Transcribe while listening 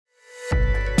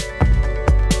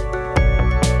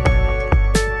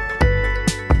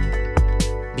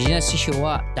指標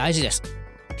は大事です。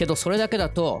けどそれだけだ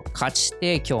と価値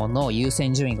提供の優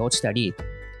先順位が落ちたり、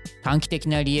短期的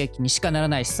な利益にしかなら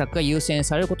ない施策が優先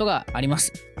されることがありま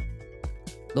す。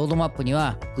ロードマップに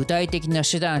は具体的な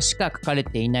手段しか書かれ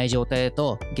ていない状態だ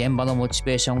と現場のモチ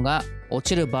ベーションが落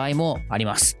ちる場合もあり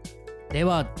ます。で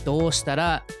はどうした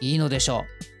らいいのでしょう。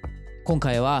今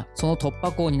回はその突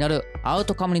破口になるアウ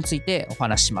トカムについてお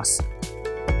話しします。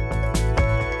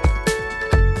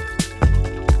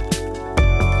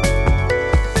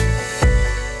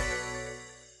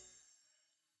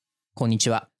こんに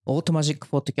ちは。オートマジック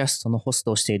ポッドキャストのホス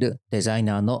トをしているデザイ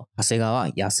ナーの長谷川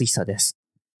康久です。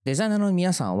デザイナーの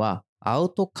皆さんはア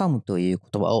ウトカムという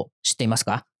言葉を知っています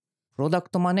か？プロダ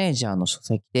クトマネージャーの書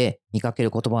籍で見かけ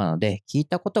る言葉なので聞い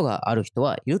たことがある人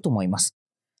はいると思います。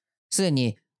すで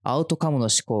にアウトカムの思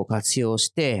考を活用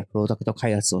してプロダクト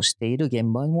開発をしている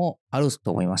現場もあると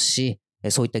思いますし、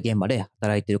そういった現場で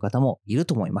働いている方もいる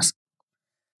と思います。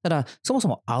ただ、そもそ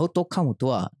もアウトカムと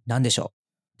は何でしょ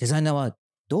う？デザイナーは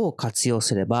どう活用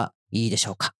すればいいでし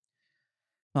ょうか？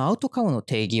アウトカムの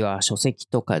定義は書籍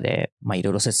とかでい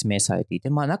ろいろ説明されていて、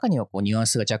中にはニュアン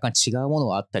スが若干違うもの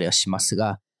はあったりはします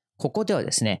が、ここでは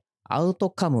ですね、アウト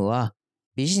カムは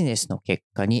ビジネスの結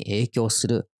果に影響す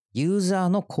るユーザー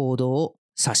の行動を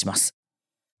指します。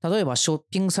例えばショッ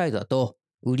ピングサイトだと、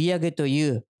売上とい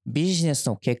うビジネス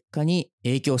の結果に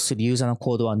影響するユーザーの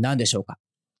行動は何でしょうか？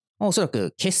おそら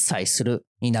く決済する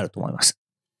になると思います。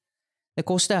で、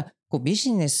こうしたビ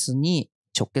ジネスに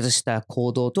直結した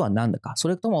行動とは何だか、そ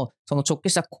れともその直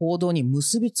結した行動に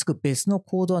結びつく別の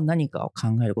行動は何かを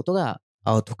考えることが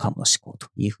アウトカムの思考と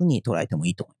いうふうに捉えてもい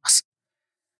いと思います。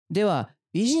では、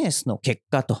ビジネスの結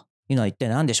果というのは一体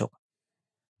何でしょうか？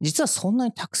実はそんな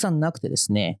にたくさんなくてで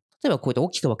すね、例えばこうやって大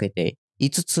きく分けて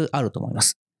5つあると思いま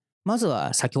す。まず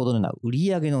は先ほどのような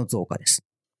売上の増加です。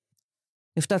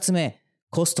2つ目、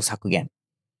コスト削減。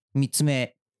3つ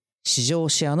目、市場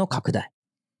シェアの拡大。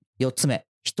4つ目、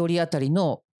1人当たり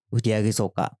の売上増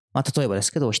加。例えばで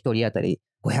すけど、1人当たり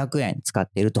500円使っ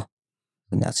ていると。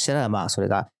そしたら、それ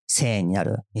が1000円にな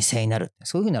る、2000円になる。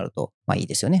そういうふうになると、いい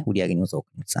ですよね。売上の増加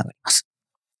につながります。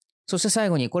そして最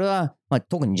後に、これは、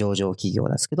特に上場企業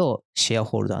ですけど、シェア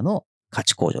ホルダーの価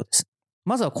値向上です。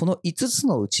まずはこの5つ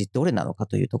のうちどれなのか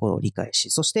というところを理解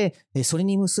し、そしてそれ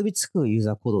に結びつくユー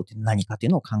ザー行動というのは何かという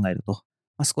のを考えると、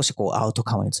少しアウト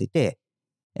カムについて、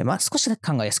少しだ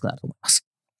け考えやすくなると思います。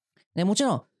もち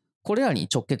ろん、これらに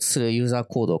直結するユーザー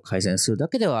行動を改善するだ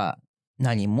けでは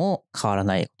何も変わら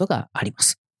ないことがありま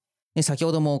す。先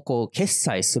ほども決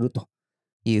済すると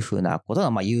いうふうなこと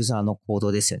がユーザーの行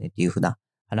動ですよねというふうな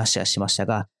話はしました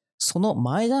が、その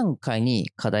前段階に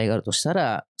課題があるとした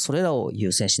ら、それらを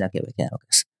優先しなければいけないわけ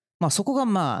です。そこが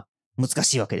難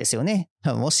しいわけですよね。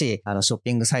もしショッ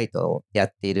ピングサイトをや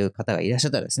っている方がいらっしゃ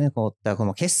ったらですね、こ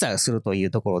の決済をするとい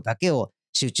うところだけを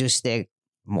集中して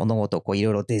物事をい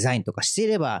ろいろデザインとかしてい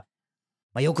れば、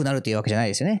良くなるというわけじゃない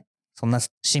ですよね。そんな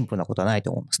シンプルなことはない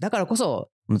と思います。だからこそ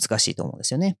難しいと思うんで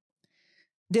すよね。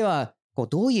では、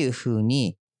どういうふう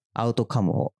にアウトカ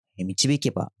ムを導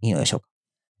けばいいのでしょう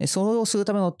か。それをする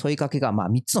ための問いかけが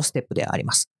3つのステップであり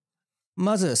ます。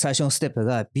まず最初のステップ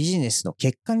がビジネスの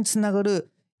結果につなが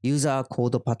るユーザー行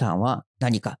動パターンは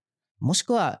何か、もし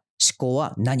くは思考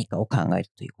は何かを考える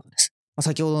ということです。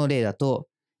先ほどの例だと、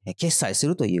決済す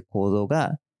るという行動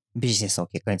がビジネスの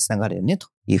結果につながるよねと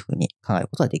いうふうに考える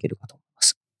ことができるかと思いま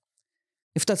す。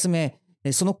2つ目、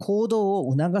その行動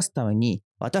を促すために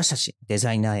私たちデ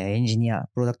ザイナーやエンジニア、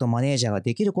プロダクトマネージャーが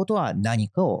できることは何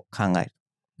かを考えるという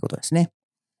ことですね。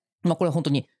これは本当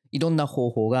にいろんな方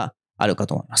法があるか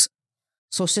と思います。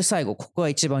そして最後、ここが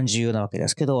一番重要なわけで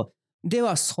すけど、で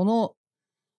はその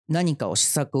何かを施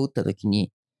策を打ったとき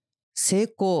に、成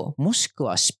功もしく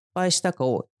は失敗したか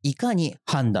をいかに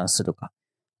判断するか。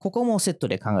ここもセット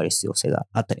で考える必要性が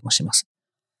あったりもします。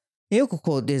よ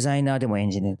くデザイナーでもエ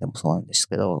ンジニアでもそうなんです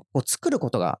けど、作るこ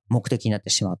とが目的になって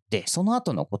しまって、その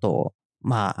後のことを、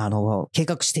計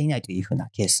画していないというふうな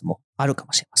ケースもあるか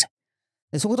もしれません。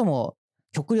で、そういうことも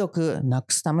極力な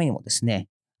くすためにもですね、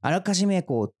あらかじめ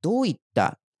どういっ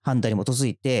た判断に基づ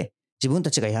いて自分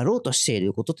たちがやろうとしてい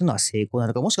ることというのは成功な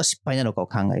のか、もしくは失敗なのかを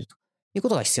考えるというこ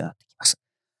とが必要になってきます。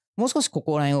もう少しこ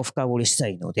こら辺を深掘りした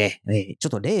いので、ちょっ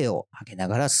と例を挙げな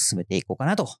がら進めていこうか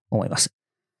なと思います。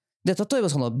で、例えば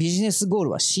そのビジネスゴー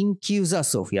ルは新規ユーザー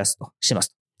数を増やすとしま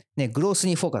す。グロース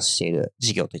にフォーカスしている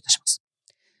事業といたします。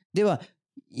では、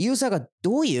ユーザーが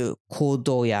どういう行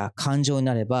動や感情に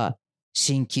なれば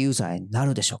新規ユーザーにな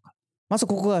るでしょうか。まず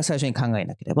ここが最初に考え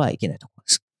なければいけないところ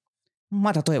です。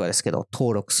例えばですけど、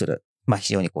登録する。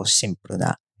非常にシンプル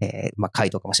な、回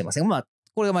答かもしれませんが、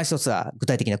これが一つは具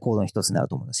体的な行動の一つになる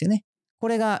と思うんですよね。こ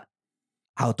れが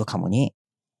アウトカムに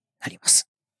なります。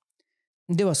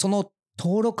ではその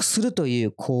登録するとい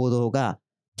う行動が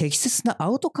適切なア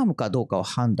ウトカムかどうかを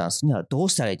判断するにはどう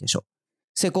したらいいでしょう。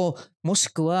成功もし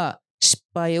くは失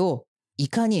敗をい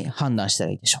かに判断した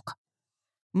らいいでしょうか。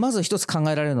まず一つ考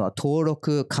えられるのは登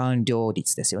録完了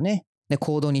率ですよね。で、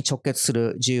行動に直結す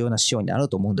る重要な指標になる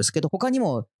と思うんですけど、他に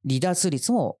も離脱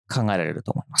率も考えられる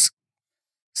と思います。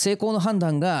成功の判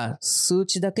断が数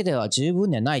値だけでは十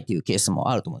分ではないというケースも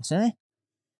あると思うんですよね。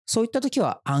そういった時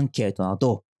はアンケートな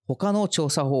ど他の調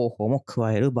査方法も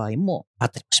加える場合もあっ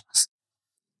たりもします。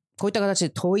こういった形で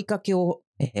問いかけを、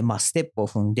ステップを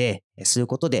踏んでする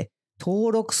ことで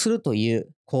登録するという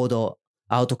行動、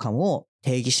アウトカムを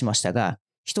定義しましたが、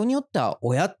人によっては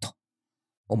親と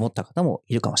思った方も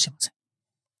いるかもしれません。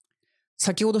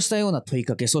先ほどしたような問い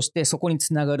かけ、そしてそこに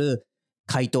つながる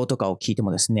回答とかを聞いて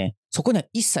もですね、そこには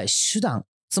一切手段、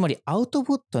つまりアウト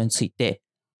プットについて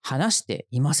話して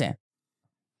いません。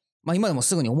今でも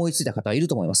すぐに思いついた方はいる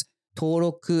と思います。登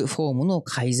録フォームの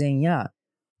改善や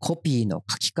コピーの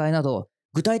書き換えなど、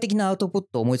具体的なアウトプッ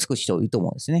トを思いつく人いると思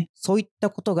うんですね。そういった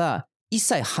ことが一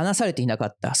切話されていなか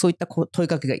った、そういった問い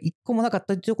かけが一個もなかった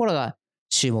というところが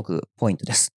注目ポイント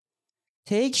です。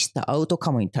定義したアウト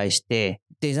カムに対して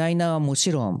デザイナーはも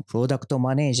ちろんプロダクト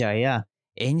マネージャーや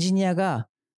エンジニアが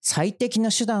最適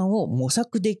な手段を模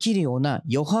索できるような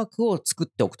余白を作っ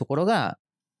ておくところが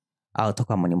アウト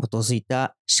カムに基づい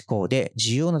た思考で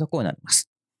重要なところになります。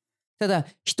ただ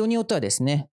人によってはです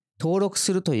ね、登録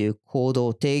するという行動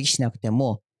を定義しなくて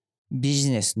もビ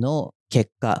ジネスの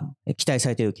結果、期待さ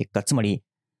れている結果、つまり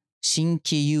新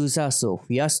規ユーザー数を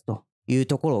増やすという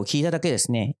ところを聞いただけで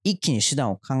すね、一気に手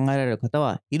段を考えられる方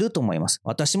はいると思います。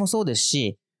私もそうです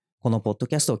し、このポッド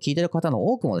キャストを聞いている方の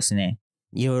多くもですね、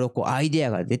いろいろアイデア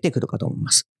が出てくるかと思い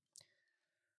ます。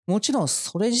もちろん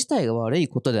それ自体が悪い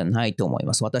ことではないと思い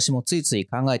ます。私もついつい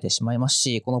考えてしまいます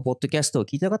し、このポッドキャストを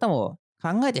聞いた方も考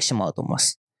えてしまうと思いま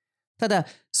す。ただ、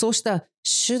そうした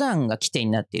手段が起点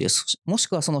になっている、もし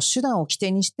くはその手段を起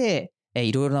点にして、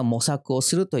いろいろな模索を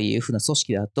するというふうな組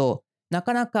織だと、な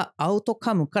かなかアウト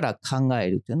カムから考え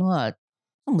るというのは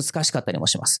難しかったりも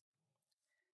します。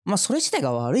それ自体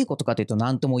が悪いことかというと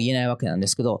何とも言えないわけなんで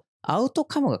すけど、アウト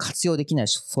カムが活用できない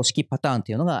組織パターン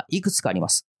というのがいくつかありま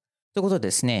す。ということで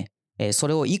ですね、そ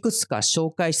れをいくつか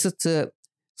紹介しつつ、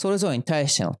それぞれに対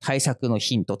しての対策の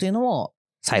ヒントというのも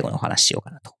最後にお話ししよう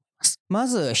かなと思います。ま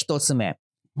ず一つ目、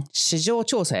市場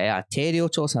調査や定量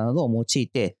調査などを用い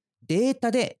てデー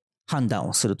タで判断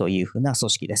をするというふうな組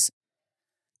織です。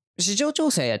市場調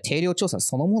査や定量調査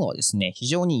そのものはですね、非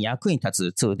常に役に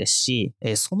立つツールですし、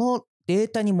そのデ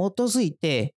ータに基づい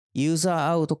てユーザー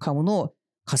アウトカムの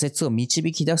仮説を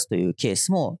導き出すというケー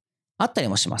スもあったり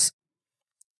もします。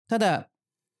ただ、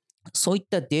そういっ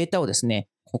たデータをですね、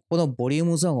ここのボリュー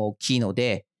ムゾーンが大きいの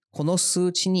で、この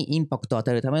数値にインパクトを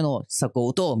与えるための施策を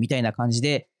打とうみたいな感じ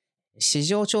で、市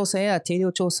場調査や定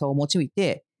量調査を用い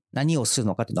て何をする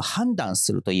のかというのを判断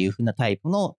するというふうなタイプ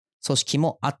の組織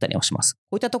もあったりもします。こ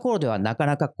ういったところではなか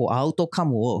なかアウトカ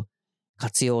ムを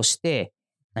活用して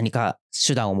何か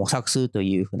手段を模索すると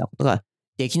いうふうなことが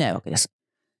できないわけです。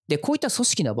で、こういった組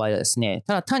織の場合はですね、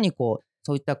ただ単に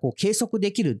そういった計測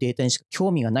できるデータにしか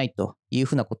興味がないという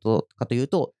ふうなことかという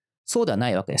と、そうではな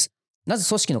いわけです。なぜ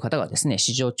組織の方がですね、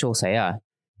市場調査や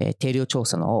定量調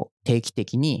査のを定期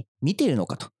的に見ているの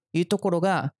かというところ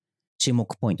が注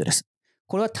目ポイントです。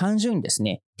これは単純にです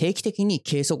ね、定期的に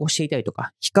計測をしていたりと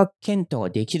か、比較検討が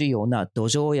できるような土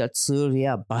壌やツール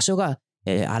や場所が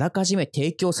あらかじめ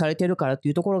提供されているからと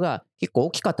いうところが結構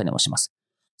大きかったりもします。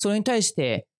それに対し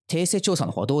て定性調査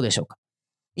の方はどうでしょうか。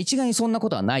一概にそんなこ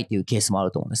とはないというケースもあ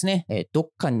ると思うんですね。どっ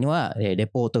かにはレ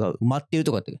ポートが埋まっている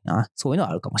とかそういうの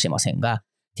はあるかもしれませんが、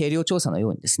定量調査のよ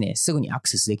うにですね、すぐにアク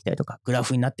セスできたりとか、グラ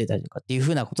フになっていたりとかっていうふ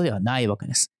うなことではないわけ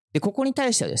です。で、ここに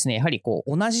対してはですね、やはり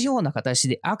同じような形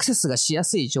でアクセスがしや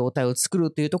すい状態を作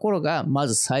るというところが、ま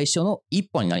ず最初の一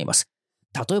歩になります。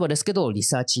例えばですけど、リ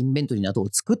サーチインベントリーなどを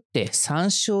作って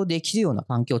参照できるような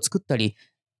環境を作ったり、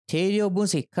定量分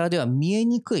析からでは見え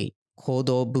にくい行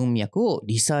動文脈を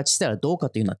リサーチしたらどうか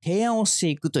というような提案をして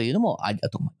いくというのもありだ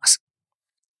と思います。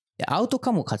アウト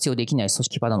カムを活用できない組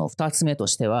織パターンの2つ目と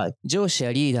しては、上司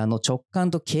やリーダーの直感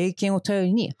と経験を頼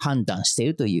りに判断してい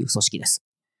るという組織です。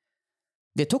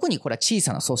で、特にこれは小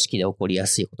さな組織で起こりや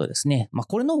すいことですね。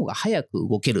これの方が早く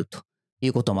動けるとい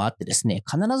うこともあってですね、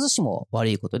必ずしも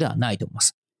悪いことではないと思いま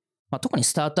す。特に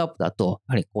スタートアップだと、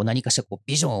やはり何かしら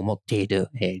ビジョンを持っている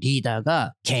リーダー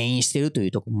が牽引しているとい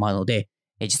うところもあるので、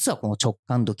実はこの直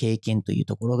感と経験という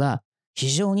ところが非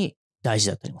常に大事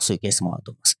だったりもするケースもある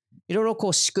と思います。いろい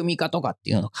ろ仕組み化とかって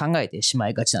いうのを考えてしま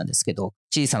いがちなんですけど、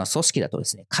小さな組織だとで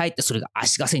すね、かえってそれが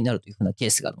足かせになるというふうなケー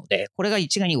スがあるので、これが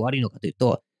一概に悪いのかという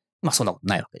と、そんなこと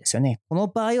ないわけですよね。この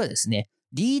場合はですね、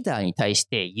リーダーに対し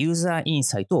てユーザーイン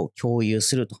サイトを共有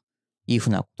するというふう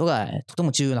なことがとて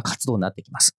も重要な活動になって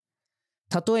きます。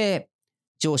たとえ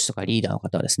上司とかリーダーの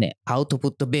方はですね、アウトプ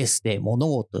ットベースで物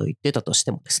事を言ってたとし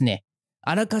てもですね、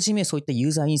あらかじめそういったユ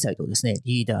ーザーインサイトをですね、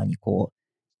リーダーに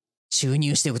注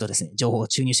入していくとですね、情報を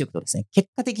注入していくとですね、結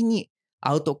果的に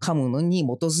アウトカムに基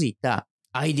づいた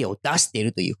アイデアを出してい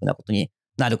るというふうなことに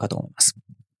なるかと思います。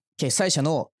決裁者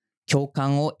の共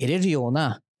感を得れるよう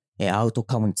なアウト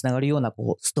カムにつながるような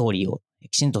ストーリーを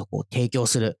きちんと提供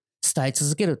する、伝え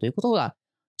続けるということが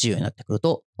重要になってくる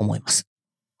と思います。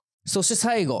そして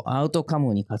最後、アウトカ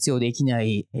ムに活用できな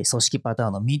い組織パター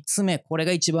ンの3つ目、これ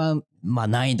が一番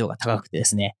難易度が高くてで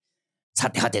すね、さ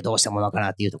てどうしたものかな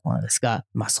っていうところなんですが、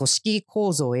組織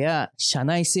構造や社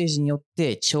内政治によっ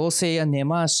て調整や根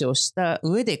回しをした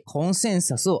上でコンセン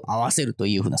サスを合わせると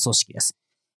いうふうな組織です。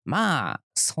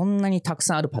そんなにたく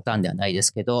さんあるパターンではないで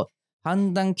すけど、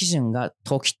判断基準が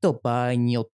時と場合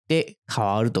によって変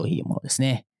わるというものです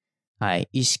ね。はい。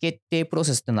意思決定プロ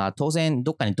セスというのは当然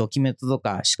どっかにドキュメントと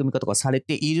か仕組み化とかされ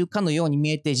ているかのように見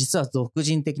えて、実は独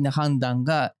人的な判断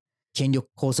が権力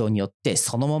構造によって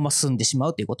そのまま進んでしま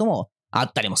うということもあ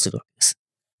ったりもするわけです。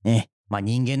ね。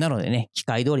人間なのでね、機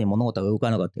械通りに物事が動か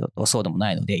なかったというとそうでも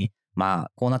ないので、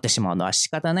こうなってしまうのは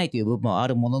仕方ないという部分はあ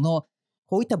るものの、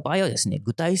こういった場合はですね、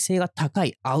具体性が高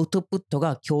いアウトプット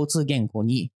が共通言語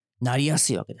になりや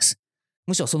すいわけです。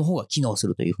むしろその方が機能す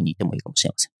るというふうに言ってもいいかもしれ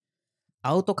ません。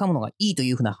アウトカムのがいいと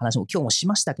いうふうな話も今日もし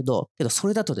ましたけどそ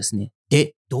れだとですね、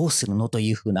で、どうするのと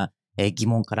いうふうな疑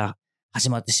問から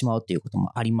始まってしまうということ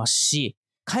もありますし、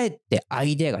かえってア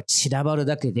イデアが散らばる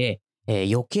だけで、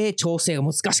余計調整が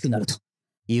難しくなると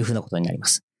いうふうなことになりま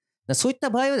す。そういった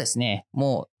場合はですね、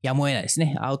もうやむを得ないです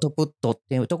ね。アウトプットっ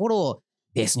ていうところを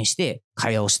ベースにして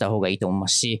会話をした方がいいと思いま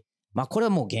すし、これは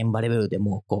もう現場レベルで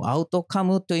もアウトカ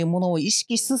ムというものを意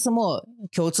識しつつも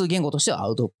共通言語としてはア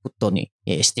ウトプットに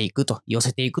していくと、寄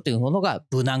せていくというものが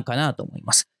無難かなと思い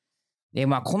ます。で、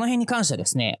この辺に関してはで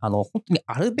すね、本当に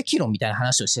あるべき論みたいな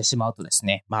話をしてしまうとです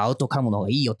ね、アウトカムの方が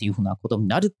いいよというふうなことに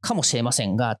なるかもしれませ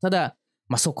んが、ただ、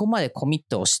そこまでコミッ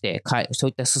トをして、そう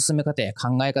いった進め方や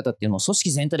考え方っていうのを組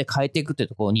織全体で変えていくという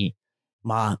ところに、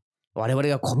我々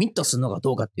がコミットするのか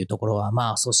どうかっていうところは、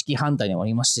組織判断にもあ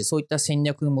りますし、そういった戦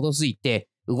略に基づいて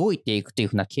動いていくという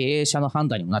ふうな経営者の判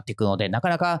断にもなっていくので、なか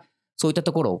なかそういった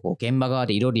ところを現場側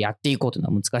でいろいろやっていこうという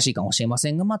のは難しいかもしれま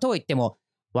せんが、とはいっても、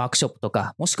ワークショップと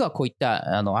か、もしくはこういっ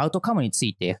たアウトカムにつ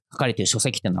いて書かれている書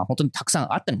籍っていうのは本当にたくさ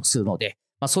んあったりもするので、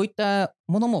そういった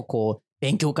ものも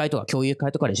勉強会とか共有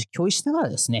会とかで共有しながら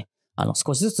ですね、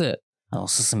少しずつ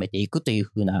進めていくという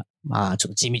ふうな、ちょっ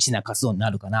と地道な活動に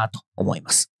なるかなと思い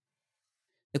ます。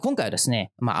で、今回はです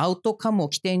ね、アウトカムを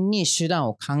起点に手段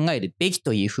を考えるべき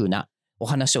というふうなお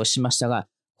話をしましたが、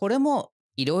これも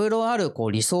いろいろある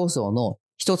理想像の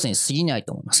一つに過ぎない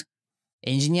と思います。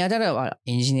エンジニアであれば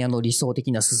エンジニアの理想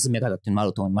的な進め方っていうのもあ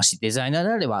ると思いますし、デザイナーで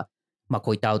あれば、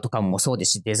こういったアウトカムもそうで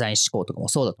すし、デザイン思考とかも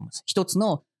そうだと思います。一つ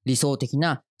の理想的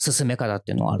な進め方っ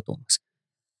ていうのがあると思います。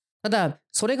ただ、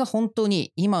それが本当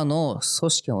に今の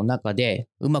組織の中で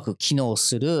うまく機能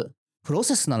するプロ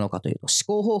セスなのかというと、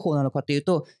思考方法なのかという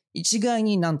と、一概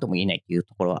に何とも言えないという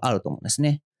ところはあると思うんです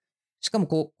ね。しかも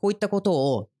こういったこと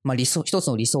を、一つ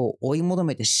の理想を追い求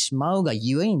めてしまうが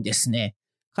ゆえにですね、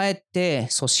かえって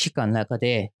組織間の中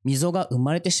で溝が生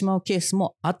まれてしまうケース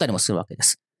もあったりもするわけで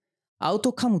す。アウ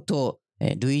トカムと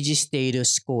類似している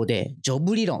思考で、ジョ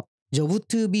ブ理論、ジョブ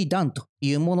トゥービーダンと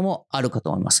いうものもあるかと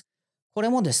思います。これ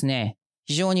もですね、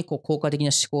非常に効果的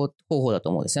な思考方法だと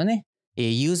思うんですよね。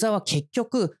ユーザーは結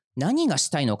局何がし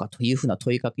たいのかというふうな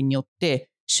問いかけによって、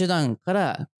手段か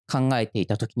ら考えてい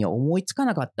たときには思いつか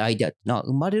なかったアイデアっていうのは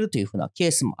生まれるというふうなケ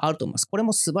ースもあると思います。これ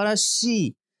も素晴らし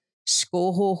い思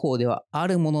考方法ではあ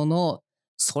るものの、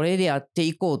それでやって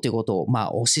いこうということを、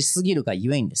推しすぎるが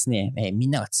ゆえにですね、み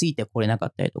んながついてこれなか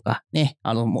ったりとか、ね、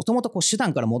もともと手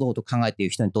段から物事を考えてい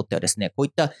る人にとってはですね、こうい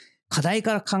った課題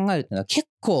から考えるというのは結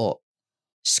構思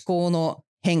考の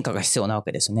変化が必要なわ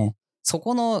けですね。そ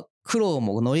この苦労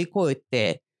も乗り越え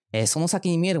て、その先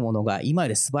に見えるものが今よ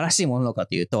り素晴らしいものなのか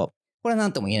というと、これは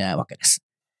何とも言えないわけです。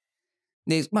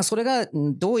で、それが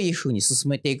どういうふうに進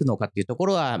めていくのかっていうとこ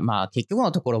ろは、結局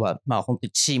のところは、本当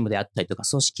にチームであったりとか、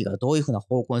組織がどういうふうな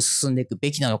方向に進んでいく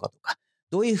べきなのかとか、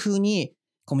どういうふうに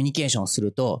コミュニケーションをす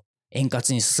ると円滑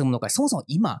に進むのか、そもそも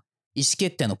今、意思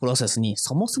決定のプロセスに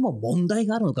そもそも問題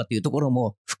があるのかというところ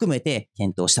も含めて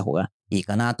検討した方がいい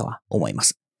かなとは思いま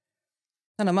す。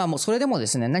ただもうそれでもで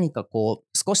すね、何か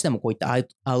少しでもこういった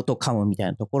アウトカムみたい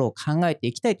なところを考えて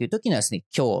いきたいという時にはですね、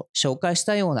今日紹介し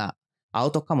たようなア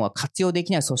ウトカムは活用で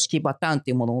きない組織パターンっ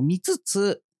ていうものを見つ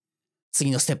つ、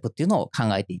次のステップっていうのを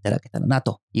考えていただけたらな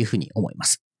というふうに思いま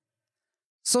す。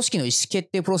組織の意思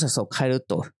決定プロセスを変える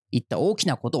といった大き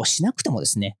なことをしなくてもで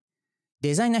すね、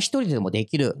デザイナー一人でもで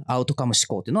きるアウトカム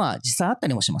思考というのは実際あった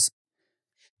りもします。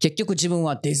結局自分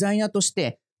はデザイナーとし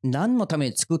て何のため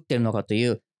に作っているのかとい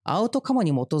うアウトカム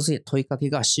に基づいた問いかけ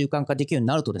が習慣化できるように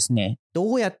なるとですね、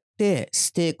どうやって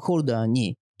ステークホルダー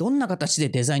にどんな形で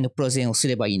デザインのプレゼンをす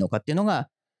ればいいのかっていうのが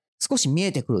少し見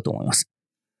えてくると思います。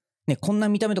ね、こんな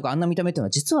見た目とかあんな見た目っていうのは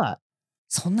実は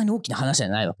そんなに大きな話じゃ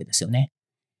ないわけですよね。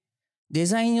デ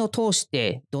ザインを通し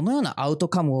てどのようなアウト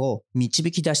カムを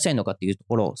導き出したいのかっていうと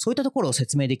ころ、そういったところを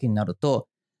説明できるようになると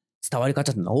伝わり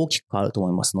方というのは大きく変わると思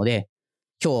いますので、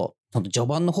今日序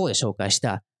盤の方で紹介し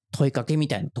た問いかけみ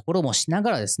たいなところもしな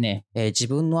がらですね、自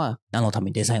分は何のため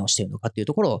にデザインをしているのかっていう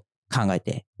ところを考え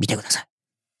てみてください。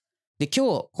で、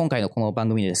今回のこの番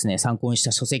組でですね、参考にし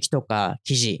た書籍とか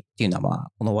記事っていうの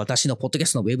は、この私のポッドキャ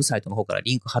ストのウェブサイトの方から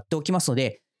リンク貼っておきますの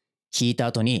で、聞いた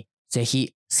後にぜ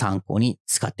ひ参考に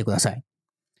使ってください。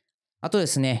あとで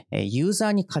すね、ユーザ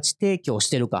ーに価値提供し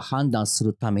ているか判断す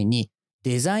るために、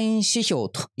デザイン指標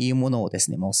というものをで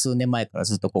すね、もう数年前から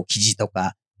ずっと記事と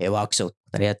かワークショップ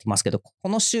とかでやってますけど、こ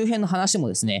の周辺の話も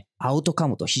ですね、アウトカ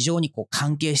ムと非常に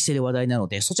関係している話題なの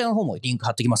で、そちらの方もリンク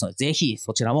貼っておきますので、ぜひ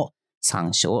そちらも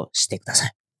参照してくださ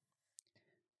い。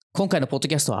今回のポッド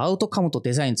キャストはアウトカムと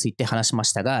デザインについて話しま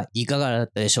したが、いかがだ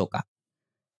ったでしょうか？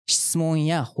質問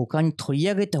や他に取り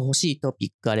上げてほしいトピッ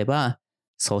クがあれば、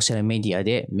ソーシャルメディア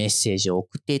でメッセージを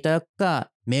送っていただく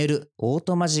か、メール、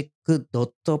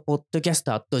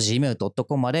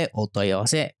automagic.podcast@gmail.com までお問い合わ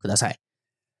せください。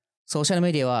ソーシャル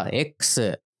メディアは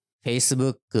X、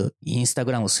Facebook、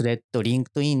Instagram、スレッド、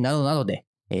LinkedIn などなどで、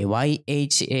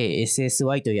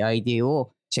YHASSY という ID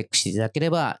をチェックしていただけれ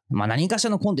ば、何かしら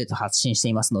のコンテンツを発信して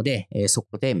いますので、そ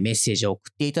こでメッセージを送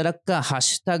っていただくか、ハッ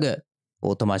シュタグ、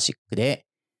オートマジックで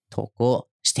投稿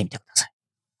してみてください。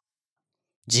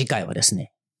次回はです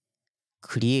ね、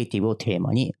クリエイティブをテー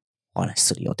マにお話し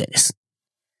する予定です。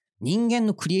人間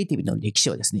のクリエイティブの歴史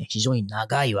はですね、非常に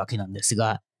長いわけなんです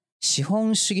が、資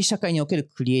本主義社会における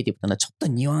クリエイティブというのはちょっと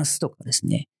ニュアンスとかです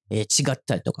ね、違っ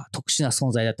たりとか特殊な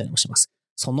存在だったりもします。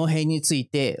その辺につい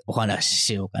てお話し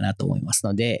しようかなと思います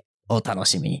ので、お楽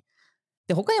しみに。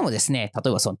で、他にもですね、例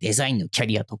えばそのデザインのキャ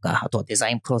リアとか、あとはデザ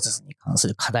インプロセスに関す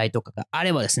る課題とかがあ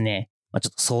ればですね、ちょっ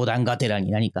と相談がてら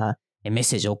に何かメッ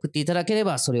セージを送っていただけれ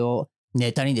ば、それを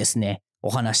ネタにですね、お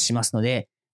話ししますので、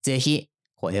ぜひ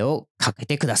声をかけ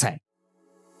てください。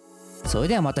それ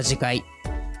ではまた次回。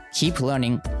Keep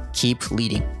learning, keep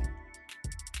leading.